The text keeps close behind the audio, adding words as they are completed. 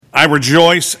I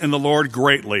rejoice in the Lord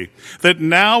greatly, that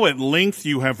now at length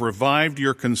you have revived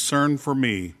your concern for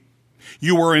me.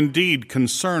 You were indeed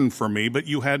concerned for me, but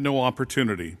you had no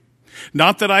opportunity.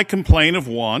 Not that I complain of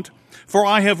want, for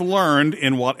I have learned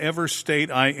in whatever state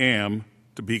I am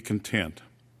to be content.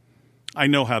 I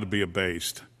know how to be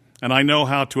abased, and I know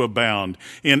how to abound.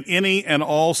 In any and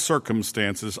all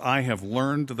circumstances, I have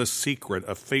learned the secret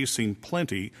of facing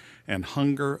plenty and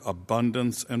hunger,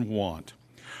 abundance and want.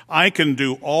 I can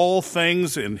do all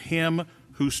things in him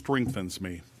who strengthens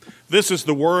me. This is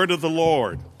the word of the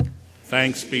Lord.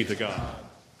 Thanks be to God.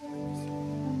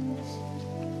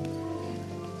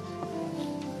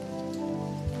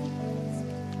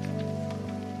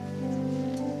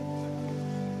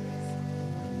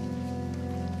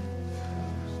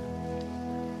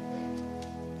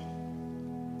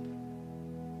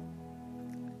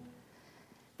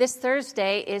 This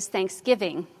Thursday is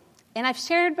Thanksgiving, and I've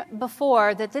shared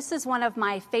before that this is one of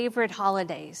my favorite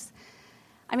holidays.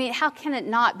 I mean, how can it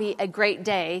not be a great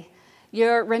day?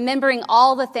 You're remembering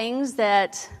all the things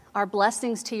that are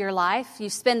blessings to your life. You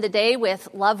spend the day with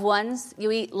loved ones. You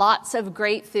eat lots of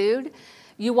great food.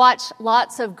 You watch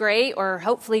lots of great or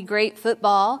hopefully great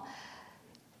football.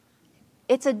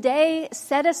 It's a day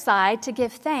set aside to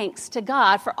give thanks to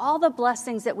God for all the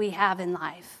blessings that we have in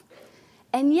life.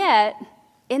 And yet,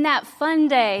 in that fun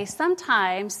day,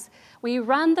 sometimes we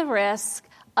run the risk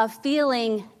of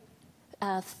feeling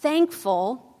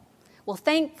thankful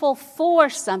for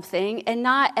something and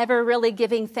not ever really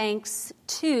giving thanks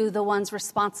to the ones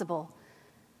responsible.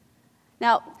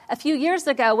 Now, a few years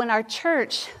ago when our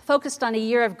church focused on a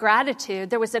year of gratitude,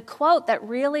 there was a quote that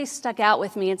really stuck out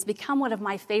with me. It's become one of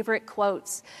my favorite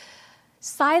quotes.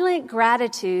 Silent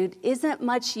gratitude isn't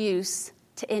much use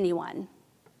to anyone.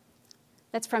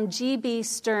 That's from G.B.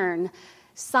 Stern.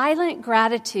 Silent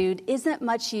gratitude isn't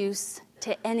much use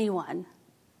to anyone.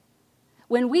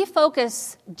 When we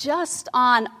focus just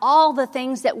on all the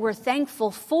things that we're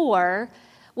thankful for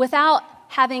without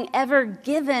having ever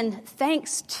given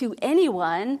thanks to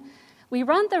anyone, we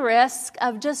run the risk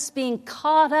of just being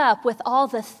caught up with all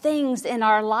the things in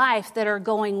our life that are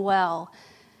going well.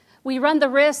 We run the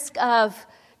risk of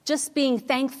just being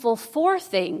thankful for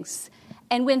things.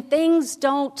 And when things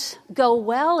don't go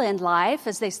well in life,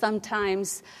 as they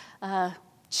sometimes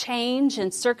change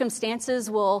and circumstances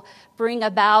will bring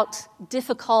about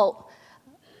difficult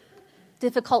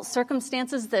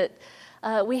circumstances, that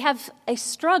we have a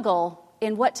struggle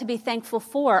in what to be thankful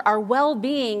for. Our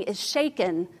well-being is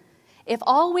shaken. If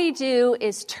all we do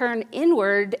is turn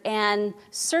inward and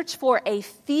search for a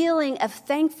feeling of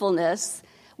thankfulness,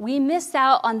 we miss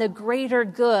out on the greater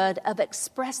good of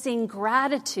expressing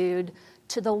gratitude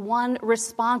to the one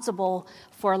responsible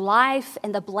for life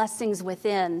and the blessings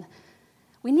within.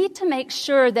 We need to make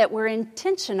sure that we're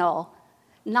intentional,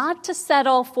 not to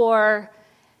settle for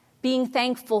being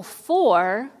thankful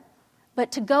for,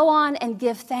 but to go on and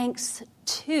give thanks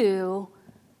to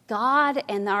God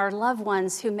and our loved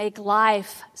ones who make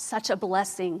life such a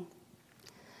blessing.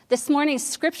 This morning's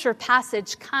scripture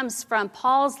passage comes from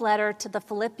Paul's letter to the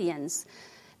Philippians.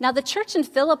 Now, the church in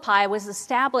Philippi was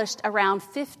established around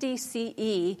 50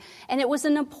 CE, and it was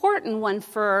an important one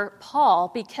for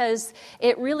Paul because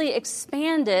it really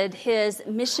expanded his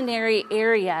missionary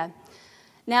area.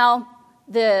 Now,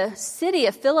 the city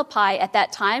of Philippi at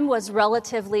that time was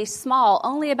relatively small.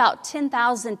 Only about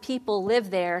 10,000 people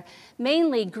lived there,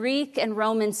 mainly Greek and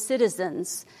Roman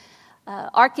citizens.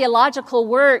 Archaeological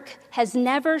work has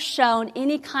never shown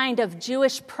any kind of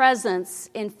Jewish presence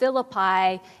in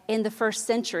Philippi in the first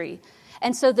century.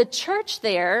 And so the church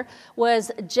there was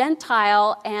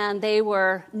Gentile and they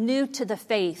were new to the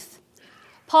faith.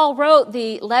 Paul wrote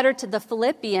the letter to the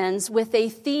Philippians with a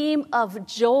theme of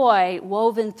joy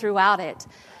woven throughout it.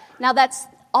 Now that's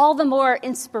all the more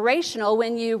inspirational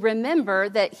when you remember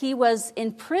that he was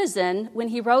in prison when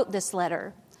he wrote this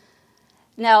letter.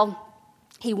 Now,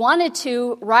 he wanted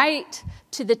to write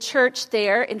to the church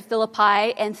there in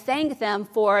Philippi and thank them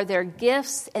for their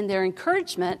gifts and their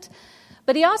encouragement,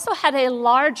 but he also had a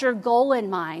larger goal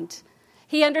in mind.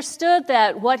 He understood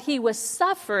that what he was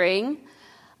suffering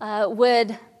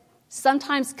would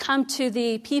sometimes come to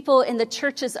the people in the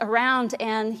churches around,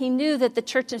 and he knew that the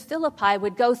church in Philippi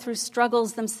would go through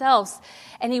struggles themselves,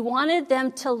 and he wanted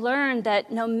them to learn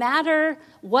that no matter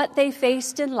what they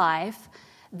faced in life,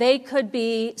 they could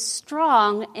be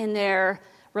strong in their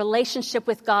relationship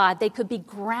with God. They could be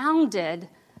grounded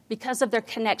because of their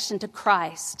connection to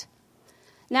Christ.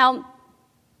 Now,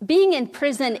 being in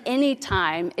prison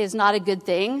anytime is not a good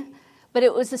thing, but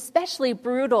it was especially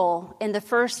brutal in the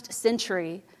first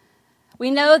century. We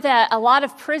know that a lot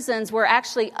of prisons were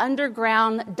actually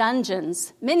underground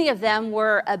dungeons. Many of them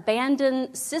were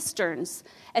abandoned cisterns.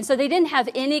 And so they didn't have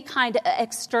any kind of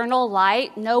external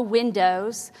light, no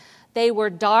windows. They were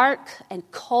dark and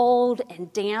cold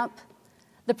and damp.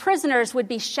 The prisoners would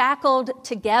be shackled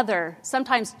together,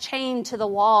 sometimes chained to the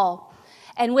wall.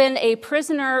 And when a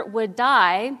prisoner would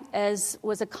die, as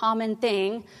was a common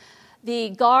thing,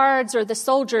 the guards or the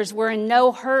soldiers were in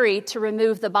no hurry to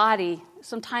remove the body.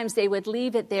 Sometimes they would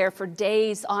leave it there for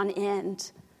days on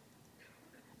end.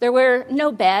 There were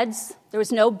no beds, there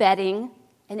was no bedding,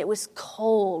 and it was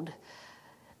cold.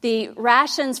 The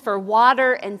rations for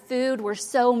water and food were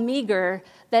so meager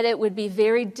that it would be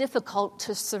very difficult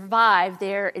to survive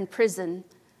there in prison.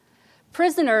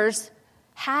 Prisoners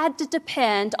had to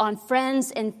depend on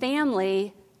friends and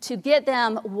family to get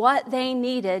them what they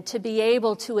needed to be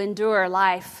able to endure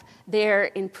life there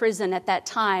in prison at that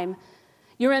time.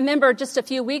 You remember just a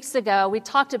few weeks ago, we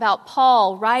talked about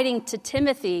Paul writing to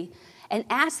Timothy and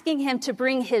asking him to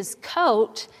bring his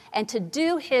coat and to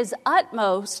do his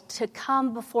utmost to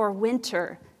come before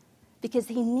winter because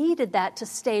he needed that to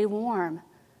stay warm.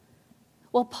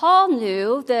 Well, Paul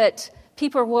knew that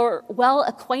people were well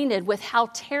acquainted with how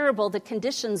terrible the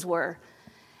conditions were.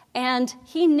 And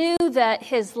he knew that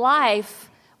his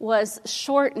life was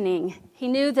shortening. He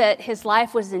knew that his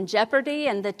life was in jeopardy,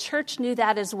 and the church knew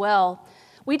that as well.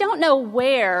 We don't know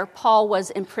where Paul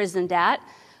was imprisoned at.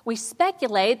 We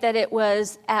speculate that it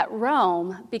was at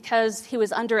Rome because he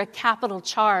was under a capital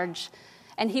charge,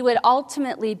 and he would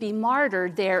ultimately be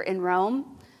martyred there in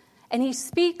Rome. And he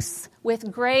speaks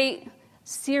with great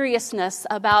seriousness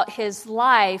about his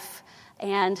life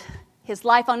and his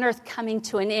life on earth coming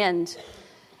to an end.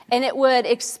 And it would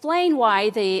explain why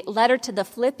the letter to the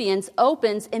Philippians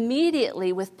opens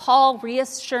immediately with Paul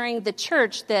reassuring the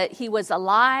church that he was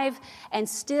alive and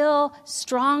still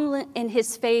strong in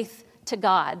his faith to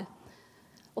God.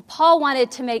 Well, Paul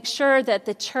wanted to make sure that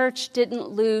the church didn't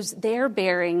lose their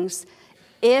bearings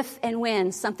if and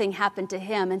when something happened to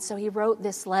him, and so he wrote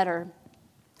this letter.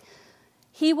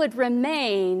 He would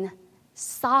remain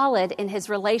solid in his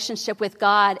relationship with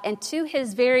God, and to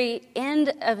his very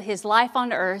end of his life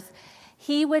on earth,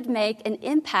 he would make an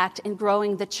impact in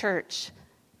growing the church.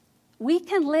 We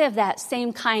can live that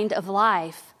same kind of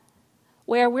life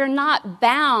where we're not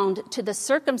bound to the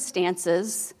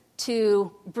circumstances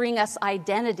to bring us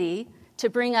identity, to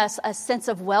bring us a sense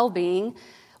of well-being.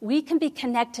 We can be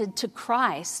connected to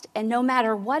Christ, and no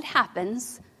matter what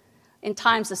happens, in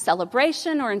times of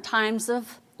celebration or in times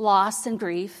of loss and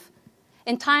grief,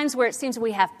 in times where it seems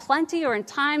we have plenty or in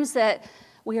times that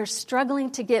we are struggling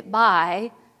to get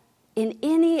by, in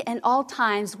any and all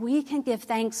times, we can give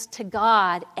thanks to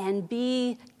God and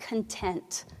be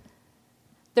content.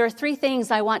 There are 3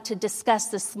 things I want to discuss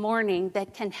this morning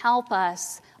that can help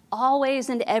us always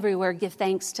and everywhere give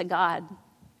thanks to God.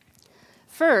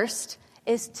 First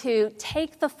is to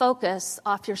take the focus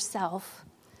off yourself.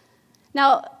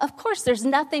 Now, of course, there's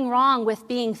nothing wrong with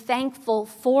being thankful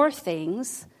for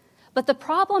things, but the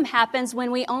problem happens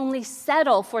when we only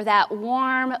settle for that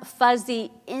warm,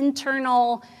 fuzzy,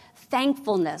 internal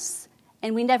thankfulness,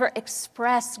 and we never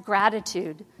express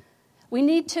gratitude. We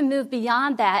need to move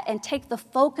beyond that and take the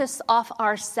focus off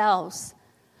ourselves.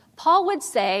 Paul would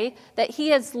say that he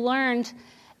has learned,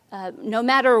 no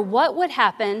matter what would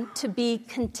happen, to be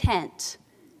content.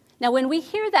 Now, when we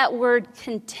hear that word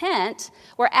content,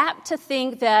 we're apt to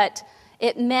think that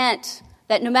it meant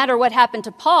that no matter what happened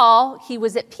to Paul, he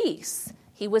was at peace.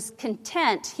 He was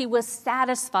content. He was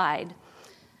satisfied.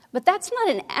 But that's not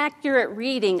an accurate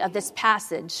reading of this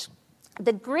passage.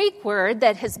 The Greek word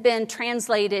that has been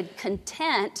translated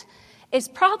content is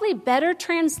probably better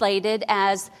translated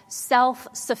as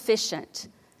self-sufficient.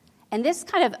 And this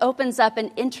kind of opens up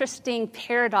an interesting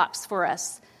paradox for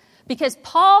us, because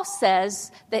Paul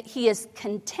says that he is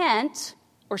content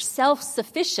or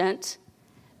self-sufficient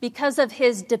because of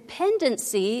his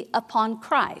dependency upon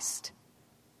Christ.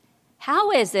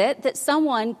 How is it that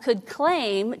someone could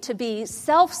claim to be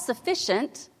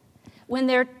self-sufficient when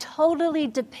they're totally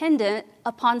dependent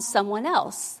upon someone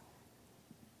else?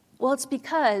 Well, it's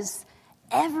because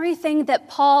everything that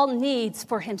Paul needs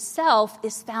for himself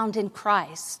is found in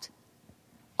Christ.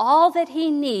 All that he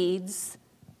needs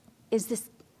is this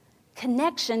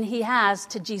connection he has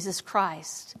to Jesus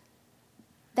Christ.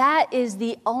 That is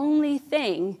the only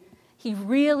thing he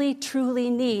really, truly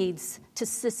needs to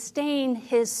sustain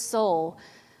his soul.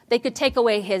 They could take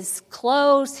away his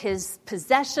clothes, his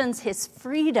possessions, his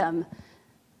freedom.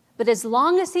 But as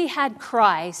long as he had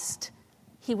Christ,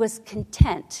 he was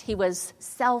content. He was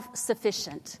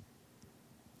self-sufficient.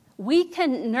 we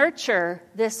can nurture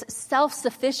this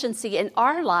self-sufficiency in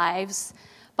our lives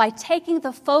by taking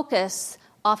the focus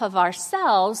off of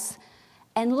ourselves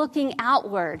and looking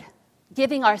outward,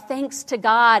 giving our thanks to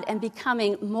God and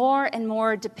becoming more and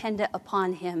more dependent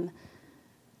upon Him.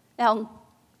 Now,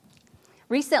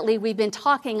 recently we've been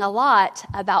talking a lot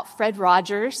about Fred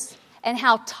Rogers and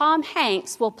how Tom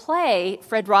Hanks will play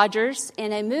Fred Rogers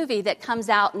in a movie that comes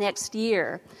out next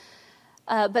year.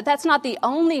 But that's not the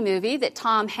only movie that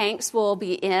Tom Hanks will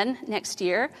be in next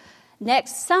year.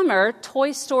 Next summer,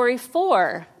 Toy Story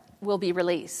 4 will be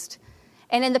released.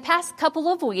 And in the past couple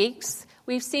of weeks,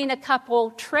 we've seen a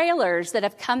couple trailers that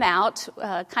have come out,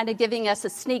 kind of giving us a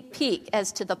sneak peek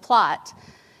as to the plot.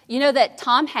 You know that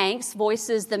Tom Hanks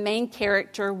voices the main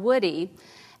character, Woody,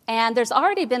 and there's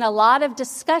already been a lot of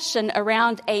discussion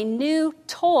around a new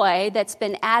toy that's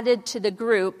been added to the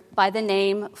group by the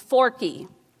name Forky.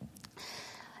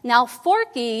 Now,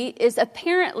 Forky is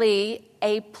apparently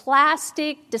a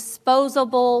plastic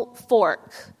disposable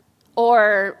fork,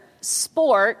 or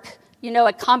spork,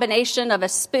 a combination of a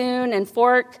spoon and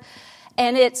fork.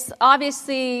 And it's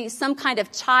obviously some kind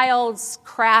of child's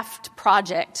craft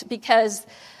project because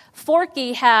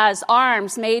Forky has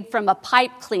arms made from a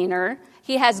pipe cleaner.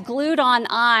 He has glued-on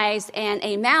eyes and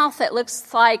a mouth that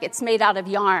looks like it's made out of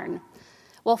yarn.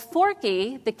 Well,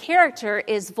 Forky, the character,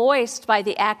 is voiced by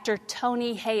the actor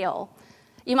Tony Hale.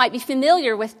 You might be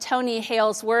familiar with Tony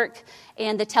Hale's work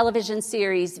in the television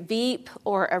series Veep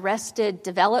or Arrested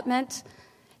Development.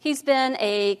 He's been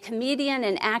a comedian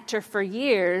and actor for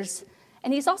years,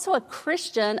 and he's also a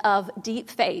Christian of deep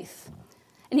faith.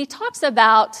 And he talks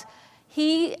about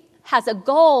he has a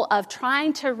goal of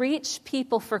trying to reach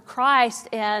people for Christ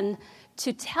and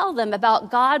to tell them about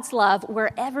God's love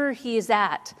wherever he is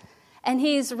at. And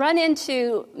he's run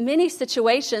into many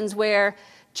situations where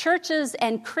churches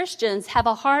and Christians have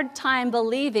a hard time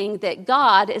believing that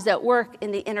God is at work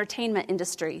in the entertainment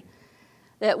industry.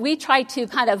 That we try to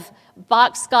kind of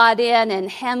box God in and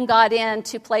hem God in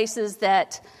to places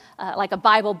that, like a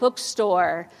Bible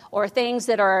bookstore, or things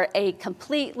that are a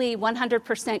completely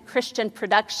 100% Christian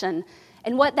production.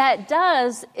 And what that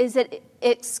does is it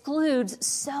excludes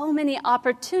so many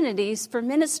opportunities for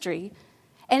ministry.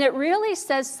 And it really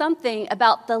says something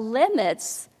about the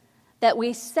limits that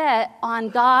we set on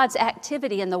God's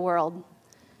activity in the world.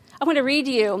 I want to read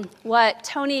you what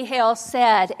Tony Hale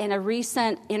said in a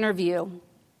recent interview.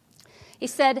 He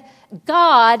said,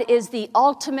 "God is the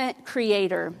ultimate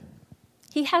creator.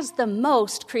 He has the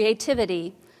most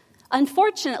creativity.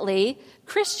 Unfortunately,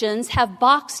 Christians have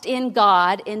boxed in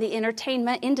God in the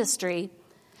entertainment industry.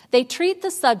 They treat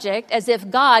the subject as if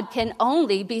God can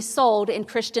only be sold in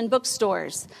Christian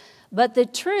bookstores. But the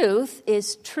truth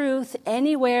is truth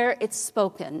anywhere it's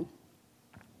spoken."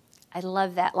 I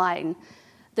love that line.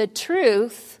 The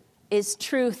truth is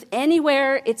truth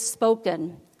anywhere it's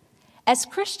spoken. As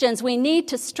Christians, we need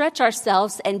to stretch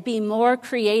ourselves and be more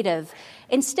creative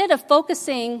instead of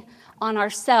focusing on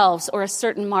ourselves or a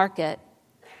certain market.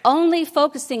 Only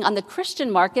focusing on the Christian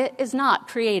market is not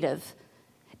creative.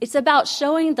 It's about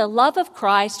showing the love of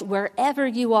Christ wherever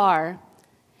you are.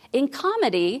 In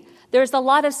comedy, there's a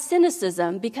lot of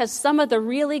cynicism because some of the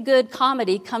really good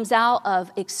comedy comes out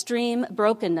of extreme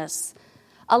brokenness.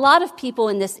 A lot of people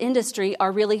in this industry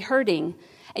are really hurting,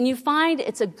 and you find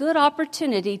it's a good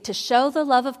opportunity to show the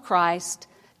love of Christ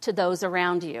to those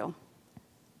around you.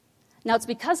 Now, it's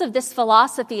because of this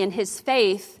philosophy and his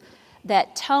faith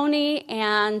that Tony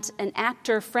and an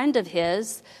actor friend of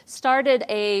his started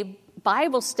a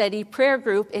Bible study prayer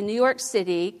group in New York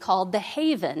City called The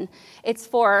Haven. It's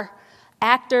for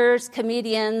actors,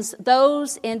 comedians,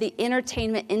 those in the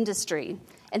entertainment industry.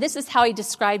 And this is how he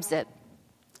describes it.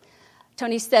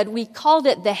 Tony said, "We called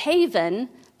it The Haven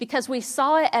because we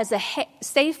saw it as a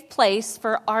safe place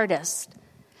for artists.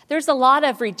 There's a lot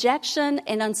of rejection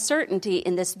and uncertainty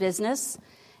in this business,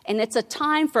 and it's a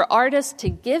time for artists to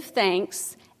give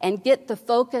thanks and get the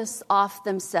focus off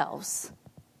themselves."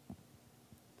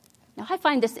 Now, I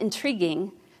find this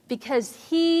intriguing because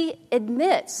he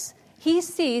admits he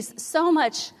sees so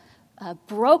much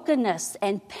brokenness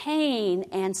and pain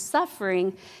and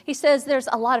suffering. He says there's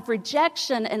a lot of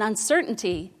rejection and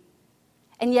uncertainty,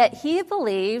 and yet he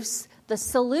believes the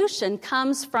solution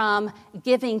comes from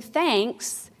giving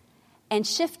thanks and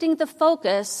shifting the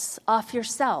focus off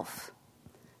yourself.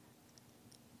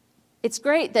 It's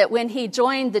great that when he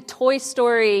joined the Toy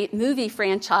Story movie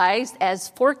franchise as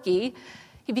Forky,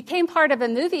 he became part of a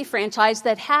movie franchise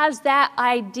that has that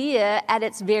idea at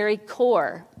its very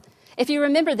core. If you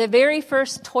remember the very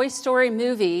first Toy Story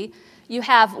movie, you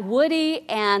have Woody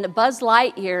and Buzz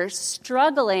Lightyear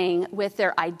struggling with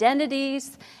their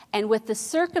identities and with the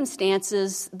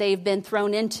circumstances they've been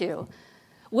thrown into.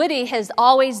 Woody has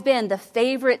always been the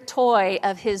favorite toy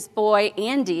of his boy,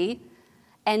 Andy,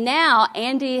 and now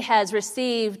Andy has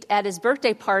received at his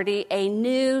birthday party a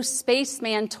new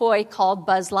spaceman toy called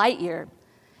Buzz Lightyear.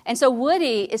 And so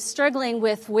Woody is struggling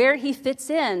with where he fits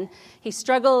in. He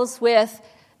struggles with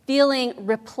feeling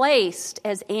replaced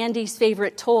as Andy's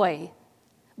favorite toy.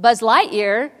 Buzz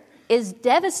Lightyear is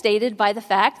devastated by the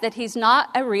fact that he's not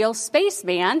a real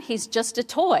spaceman, he's just a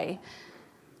toy.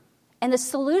 And the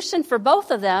solution for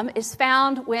both of them is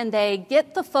found when they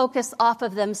get the focus off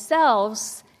of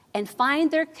themselves and find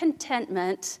their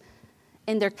contentment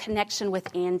in their connection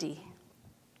with Andy.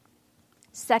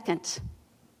 Second,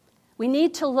 we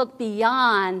need to look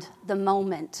beyond the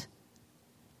moment.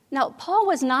 Now, Paul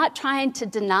was not trying to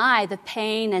deny the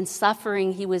pain and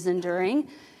suffering he was enduring.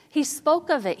 He spoke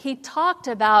of it. He talked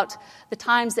about the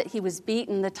times that he was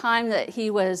beaten, the time that he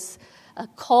was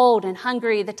cold and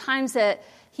hungry, the times that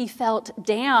he felt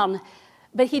down.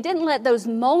 But he didn't let those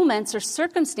moments or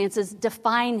circumstances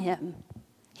define him.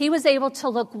 He was able to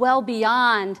look well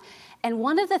beyond. And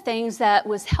one of the things that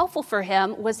was helpful for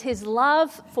him was his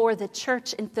love for the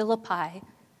church in Philippi.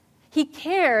 He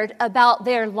cared about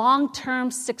their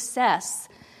long-term success.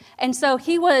 And so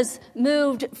he was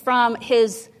moved from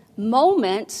his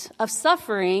moment of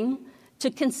suffering to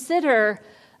consider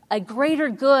a greater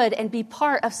good and be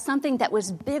part of something that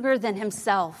was bigger than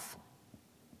himself.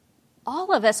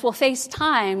 All of us will face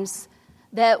times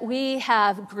that we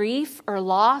have grief or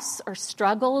loss or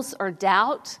struggles or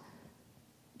doubt.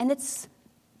 And it's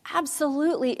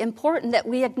absolutely important that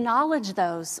we acknowledge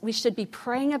those. We should be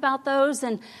praying about those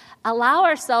and allow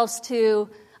ourselves to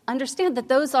understand that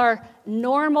those are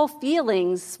normal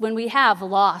feelings when we have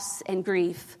loss and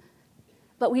grief.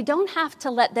 But we don't have to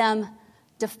let them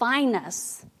define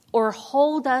us or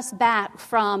hold us back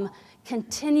from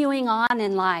continuing on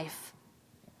in life.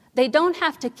 They don't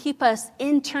have to keep us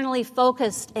internally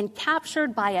focused and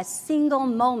captured by a single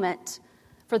moment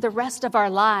for the rest of our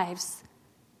lives.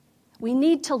 We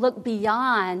need to look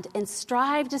beyond and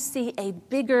strive to see a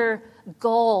bigger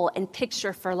goal and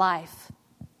picture for life.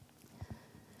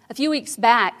 A few weeks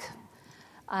back,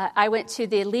 I went to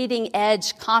the Leading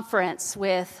Edge conference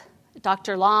with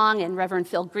Dr. Long and Reverend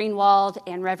Phil Greenwald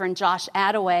and Reverend Josh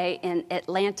Attaway in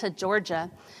Atlanta, Georgia.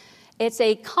 It's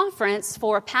a conference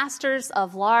for pastors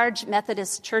of large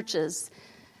Methodist churches.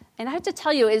 And I have to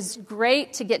tell you, it's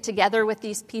great to get together with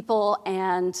these people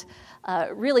and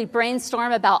really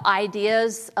brainstorm about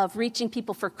ideas of reaching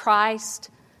people for Christ,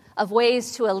 of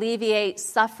ways to alleviate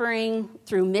suffering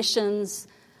through missions,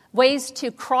 ways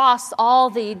to cross all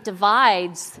the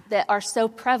divides that are so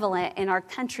prevalent in our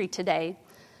country today.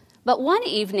 But one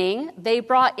evening, they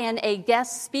brought in a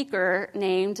guest speaker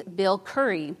named Bill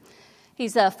Curry.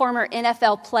 He's a former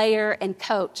NFL player and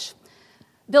coach.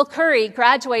 Bill Curry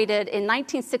graduated in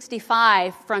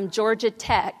 1965 from Georgia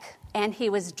Tech, and he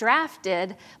was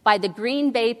drafted by the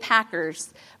Green Bay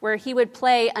Packers, where he would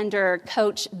play under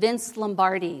Coach Vince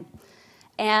Lombardi.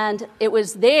 And it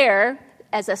was there,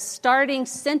 as a starting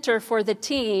center for the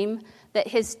team, that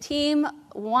his team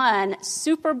won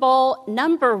Super Bowl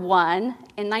number 1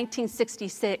 in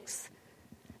 1966.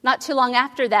 Not too long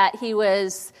after that, he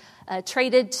was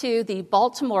traded to the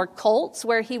Baltimore Colts,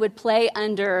 where he would play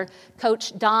under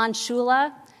Coach Don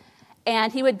Shula.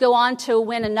 And he would go on to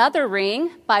win another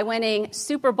ring by winning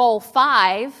Super Bowl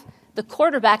 5. The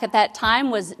quarterback at that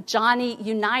time was Johnny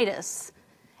Unitas.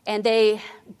 And they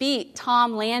beat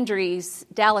Tom Landry's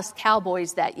Dallas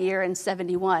Cowboys that year in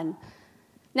 71.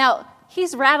 Now,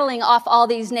 he's rattling off all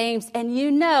these names, and you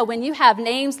know when you have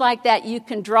names like that you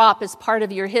can drop as part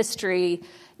of your history,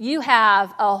 you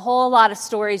have a whole lot of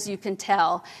stories you can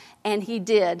tell. And he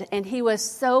did, and he was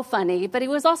so funny, but he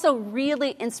was also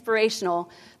really inspirational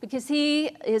because he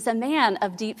is a man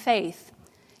of deep faith.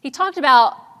 He talked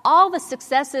about all the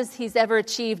successes he's ever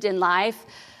achieved in life,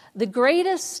 the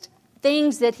greatest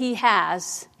things that he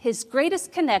has, his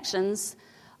greatest connections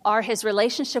are his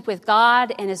relationship with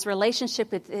God and his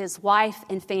relationship with his wife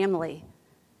and family.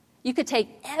 You could take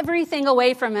everything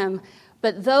away from him,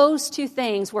 but those two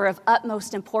things were of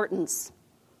utmost importance.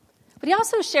 But he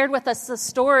also shared with us a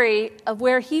story of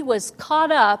where he was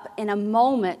caught up in a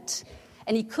moment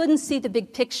and he couldn't see the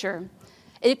big picture.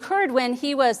 It occurred when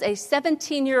he was a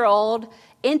 17-year-old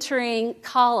entering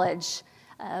college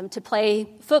to play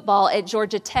football at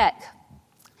Georgia Tech.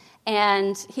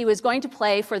 And he was going to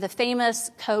play for the famous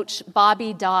coach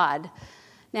Bobby Dodd.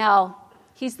 Now,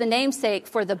 he's the namesake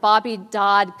for the Bobby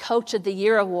Dodd Coach of the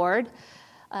Year award.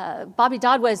 Bobby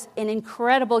Dodd was an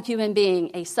incredible human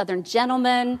being, a Southern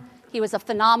gentleman. He was a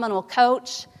phenomenal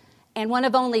coach, and one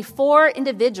of only 4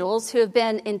 individuals who have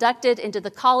been inducted into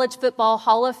the College Football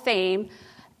Hall of Fame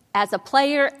as a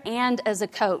player and as a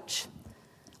coach.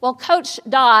 Well, Coach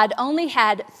Dodd only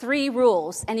had 3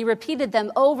 rules, and he repeated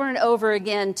them over and over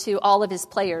again to all of his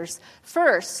players.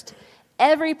 First,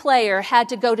 every player had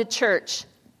to go to church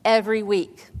every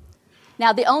week.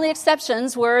 Now, the only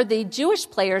exceptions were the Jewish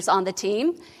players on the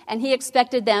team, and he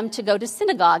expected them to go to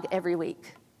synagogue every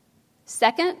week.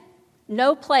 Second,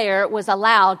 no player was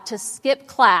allowed to skip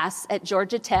class at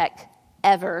Georgia Tech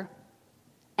ever.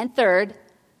 And third,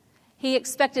 he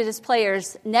expected his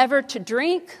players never to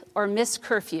drink or miss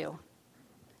curfew.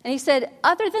 And he said,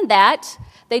 other than that,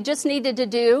 they just needed to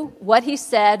do what he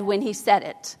said when he said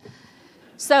it.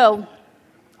 So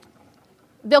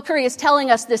Bill Curry is telling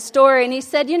us this story, and he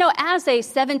said, as a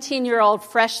 17-year-old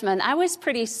freshman, I was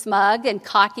pretty smug and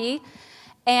cocky,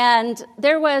 and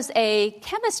there was a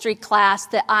chemistry class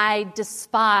that I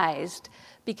despised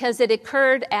because it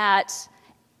occurred at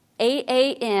 8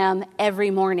 a.m.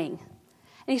 every morning.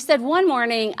 And he said, one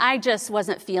morning, I just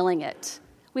wasn't feeling it.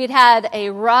 We had a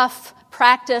rough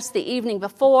practice the evening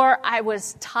before. I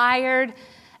was tired,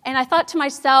 and I thought to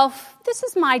myself, this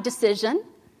is my decision.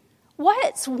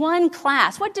 What's one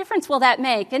class? What difference will that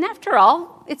make? And after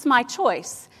all, it's my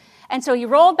choice. And so he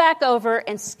rolled back over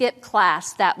and skipped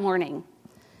class that morning.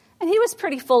 And he was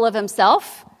pretty full of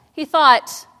himself. He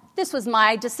thought, this was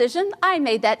my decision. I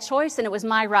made that choice, and it was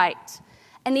my right.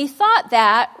 And he thought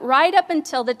that right up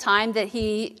until the time that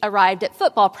he arrived at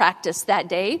football practice that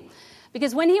day.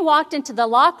 Because when he walked into the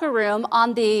locker room,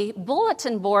 on the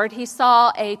bulletin board, he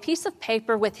saw a piece of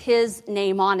paper with his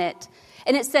name on it.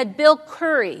 And it said, Bill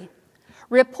Curry,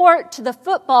 report to the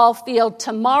football field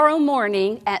tomorrow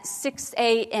morning at 6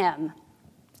 a.m.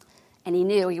 And he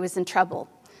knew he was in trouble.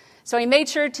 So he made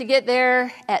sure to get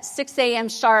there at 6 a.m.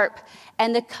 sharp,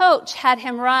 and the coach had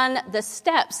him run the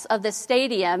steps of the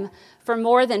stadium for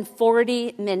more than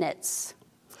 40 minutes.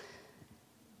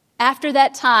 After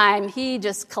that time, he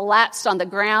just collapsed on the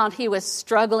ground. He was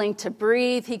struggling to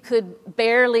breathe. He could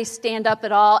barely stand up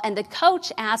at all, and the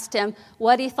coach asked him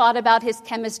what he thought about his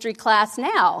chemistry class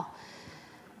now.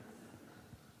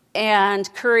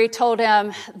 And Curry told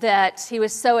him that he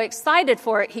was so excited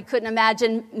for it, he couldn't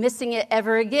imagine missing it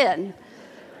ever again.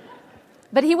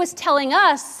 But he was telling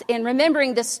us, in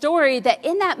remembering this story, that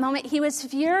in that moment he was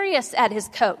furious at his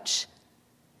coach.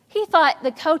 He thought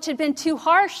the coach had been too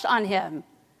harsh on him.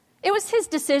 It was his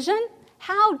decision.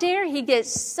 How dare he get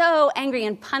so angry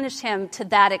and punish him to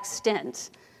that extent?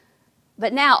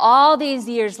 But now, all these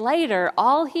years later,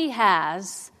 all he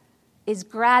has is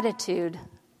gratitude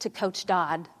to Coach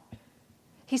Dodd.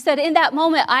 He said, in that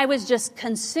moment, I was just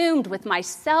consumed with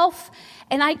myself,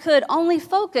 and I could only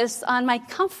focus on my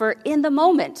comfort in the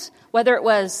moment, whether it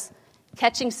was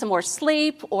catching some more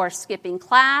sleep or skipping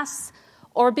class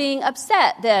or being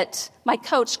upset that my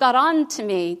coach got on to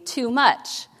me too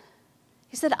much.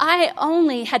 He said, I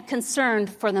only had concern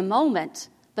for the moment,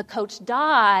 but Coach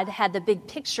Dodd had the big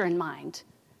picture in mind,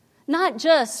 not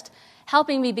just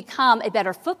helping me become a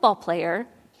better football player,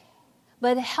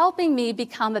 but helping me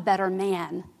become a better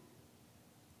man.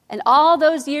 And all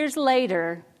those years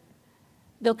later,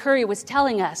 Bill Curry was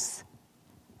telling us,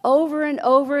 over and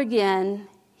over again,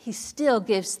 he still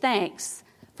gives thanks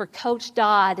for Coach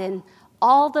Dodd and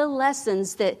all the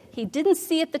lessons that he didn't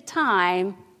see at the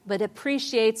time, but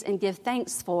appreciates and gives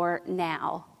thanks for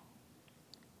now.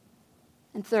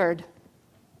 And third,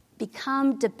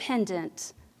 become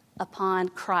dependent upon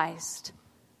Christ.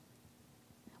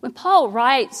 When Paul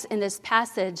writes in this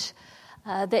passage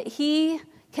that he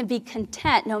can be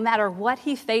content no matter what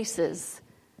he faces,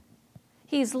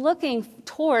 he's looking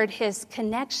toward his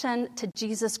connection to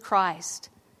Jesus Christ.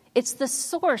 It's the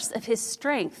source of his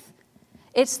strength.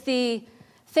 It's the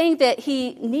thing that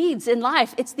he needs in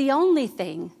life. It's the only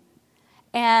thing.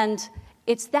 And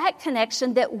it's that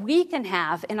connection that we can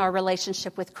have in our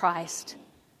relationship with Christ.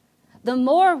 The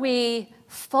more we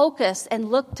focus and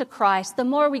look to Christ, the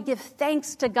more we give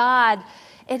thanks to God,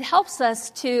 it helps us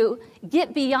to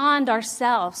get beyond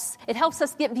ourselves. It helps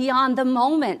us get beyond the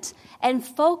moment and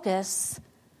focus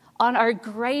on our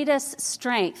greatest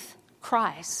strength,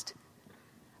 Christ.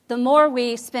 The more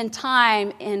we spend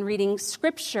time in reading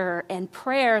Scripture and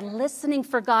prayer, listening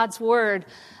for God's Word,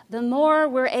 the more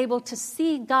we're able to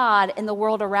see God in the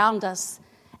world around us,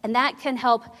 and that can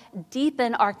help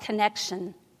deepen our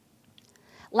connection.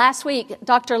 Last week,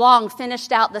 Dr. Long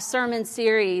finished out the sermon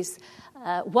series,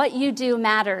 What You Do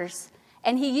Matters,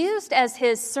 and he used as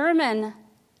his sermon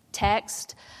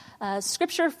text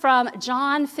Scripture from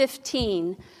John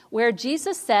 15, where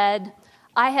Jesus said,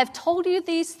 I have told you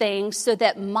these things so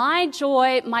that my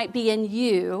joy might be in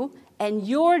you and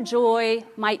your joy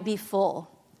might be full.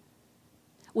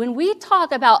 When we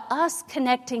talk about us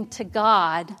connecting to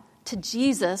God, to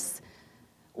Jesus,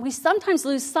 we sometimes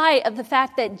lose sight of the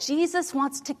fact that Jesus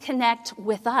wants to connect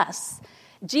with us.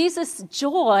 Jesus'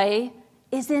 joy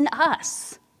is in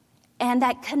us and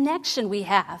that connection we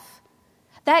have.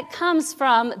 That comes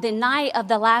from the night of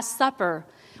the Last Supper,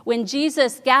 when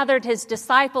Jesus gathered his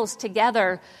disciples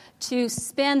together to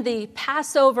spend the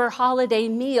Passover holiday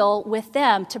meal with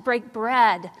them, to break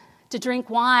bread, to drink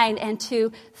wine, and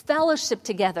to fellowship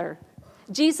together.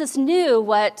 Jesus knew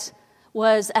what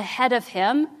was ahead of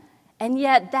him, and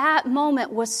yet that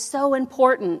moment was so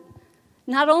important,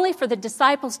 not only for the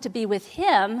disciples to be with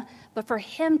him, but for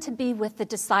him to be with the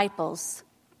disciples.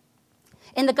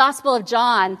 In the Gospel of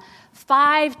John,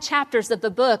 5 chapters of the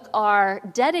book are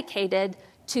dedicated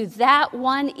to that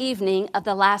one evening of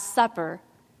the Last Supper.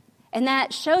 And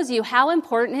that shows you how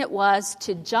important it was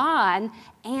to John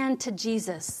and to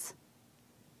Jesus.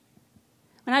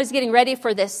 When I was getting ready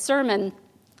for this sermon,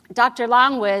 Dr.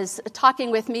 Long was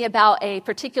talking with me about a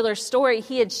particular story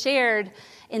he had shared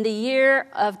in the Year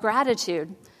of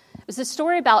Gratitude. It was a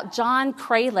story about John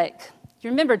Kralik. You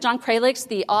remember John Kralik's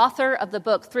the author of the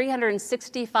book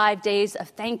 365 Days of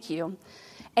Thank You.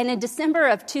 And in December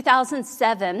of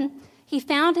 2007, he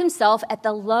found himself at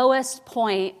the lowest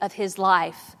point of his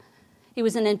life. He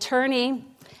was an attorney,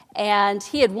 and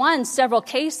he had won several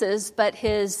cases, but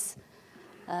his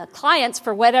clients,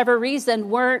 for whatever reason,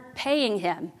 weren't paying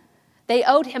him. They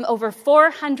owed him over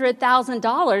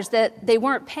 $400,000 that they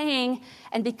weren't paying,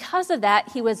 and because of that,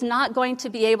 he was not going to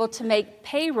be able to make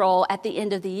payroll at the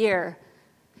end of the year.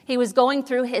 He was going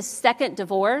through his second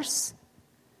divorce.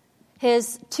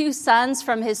 His 2 sons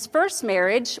from his first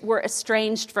marriage were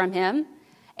estranged from him,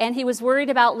 and he was worried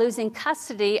about losing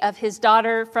custody of his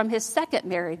daughter from his second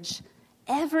marriage.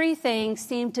 Everything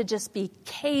seemed to just be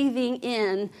caving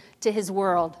in to his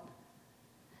world.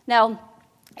 Now,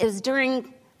 it was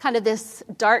during kind of this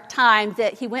dark time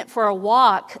that he went for a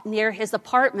walk near his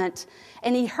apartment,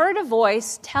 and he heard a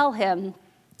voice tell him,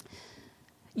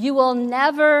 "You will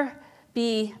never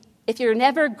be, if you're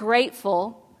never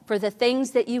grateful for the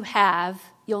things that you have,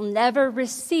 you'll never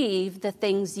receive the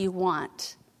things you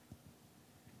want."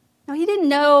 Now, he didn't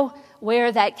know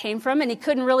where that came from, and he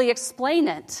couldn't really explain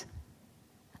it.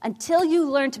 Until you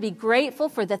learn to be grateful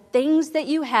for the things that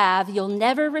you have, you'll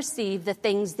never receive the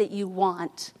things that you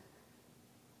want.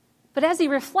 But as he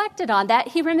reflected on that,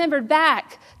 he remembered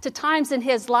back to times in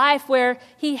his life where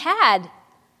he had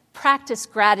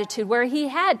practiced gratitude, where he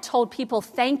had told people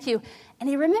thank you, and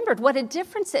he remembered what a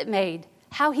difference it made,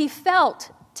 how he felt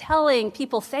telling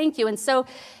people thank you. And so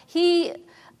he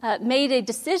made a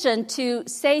decision to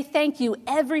say thank you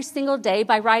every single day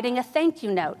by writing a thank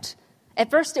you note. At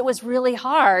first, it was really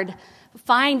hard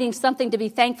finding something to be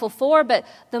thankful for, but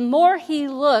the more he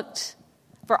looked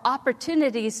for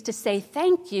opportunities to say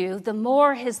thank you, the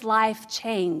more his life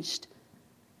changed.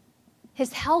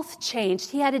 His health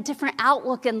changed. He had a different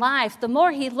outlook in life. The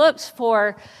more he looked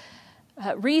for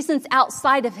reasons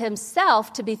outside of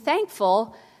himself to be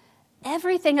thankful,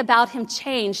 everything about him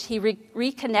changed. He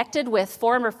reconnected with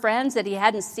former friends that he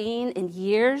hadn't seen in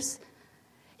years.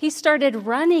 He started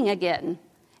running again.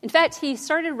 In fact, he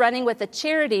started running with a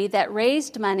charity that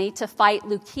raised money to fight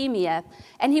leukemia.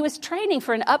 And he was training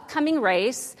for an upcoming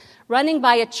race, running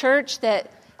by a church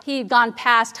that he had gone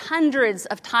past hundreds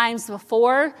of times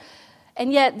before.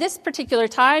 And yet, this particular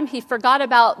time, he forgot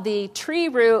about the tree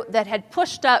root that had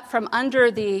pushed up from under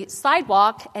the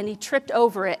sidewalk, and he tripped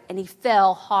over it, and he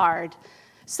fell hard.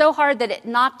 So hard that it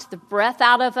knocked the breath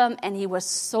out of him, and he was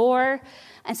sore.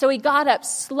 And so he got up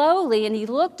slowly, and he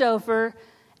looked over,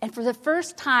 and for the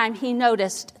first time, he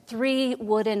noticed 3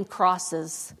 wooden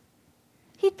crosses.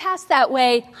 He'd passed that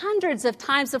way hundreds of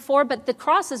times before, but the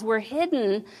crosses were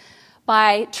hidden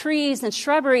by trees and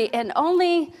shrubbery, and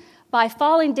only by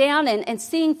falling down and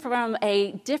seeing from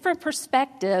a different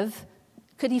perspective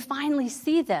could he finally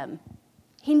see them.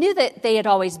 He knew that they had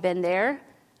always been there,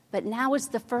 but now was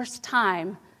the first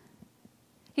time.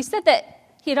 He said that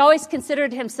he had always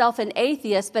considered himself an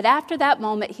atheist, but after that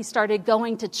moment, he started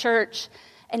going to church,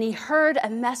 and he heard a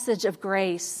message of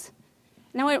grace.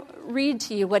 And I want to read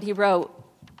to you what he wrote.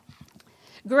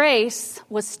 Grace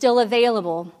was still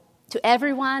available to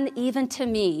everyone, even to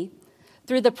me.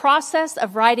 Through the process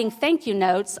of writing thank you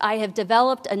notes, I have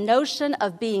developed a notion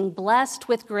of being blessed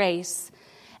with grace.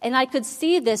 And I could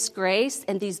see this grace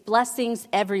and these blessings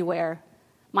everywhere.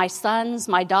 My sons,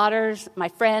 my daughters, my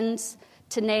friends,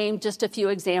 to name just a few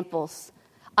examples.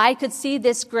 I could see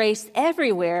this grace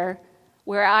everywhere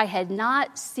where I had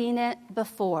not seen it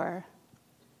before.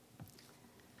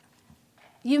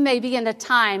 You may be in a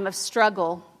time of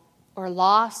struggle or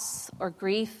loss or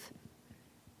grief,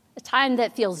 a time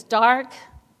that feels dark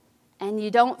and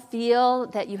you don't feel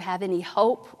that you have any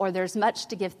hope or there's much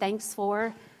to give thanks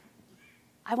for.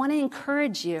 I want to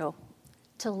encourage you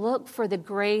to look for the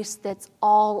grace that's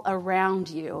all around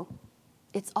you.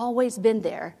 It's always been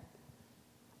there.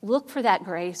 Look for that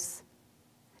grace.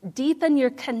 Deepen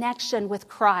your connection with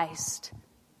Christ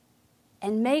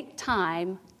and make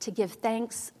time to give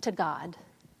thanks to God.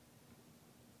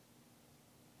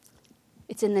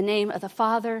 It's in the name of the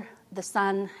Father, the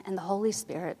Son, and the Holy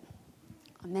Spirit.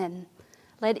 Amen.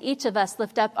 Let each of us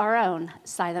lift up our own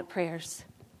silent prayers.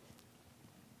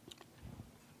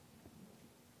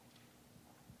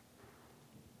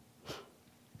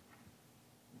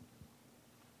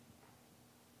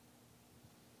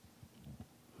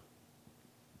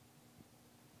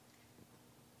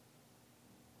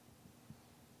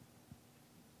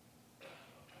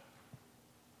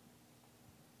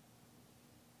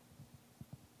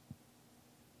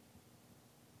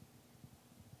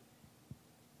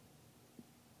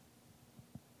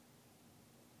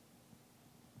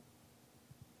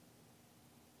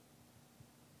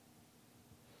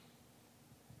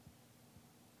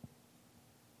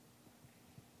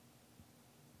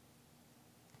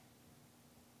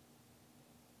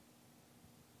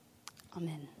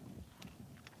 Amen.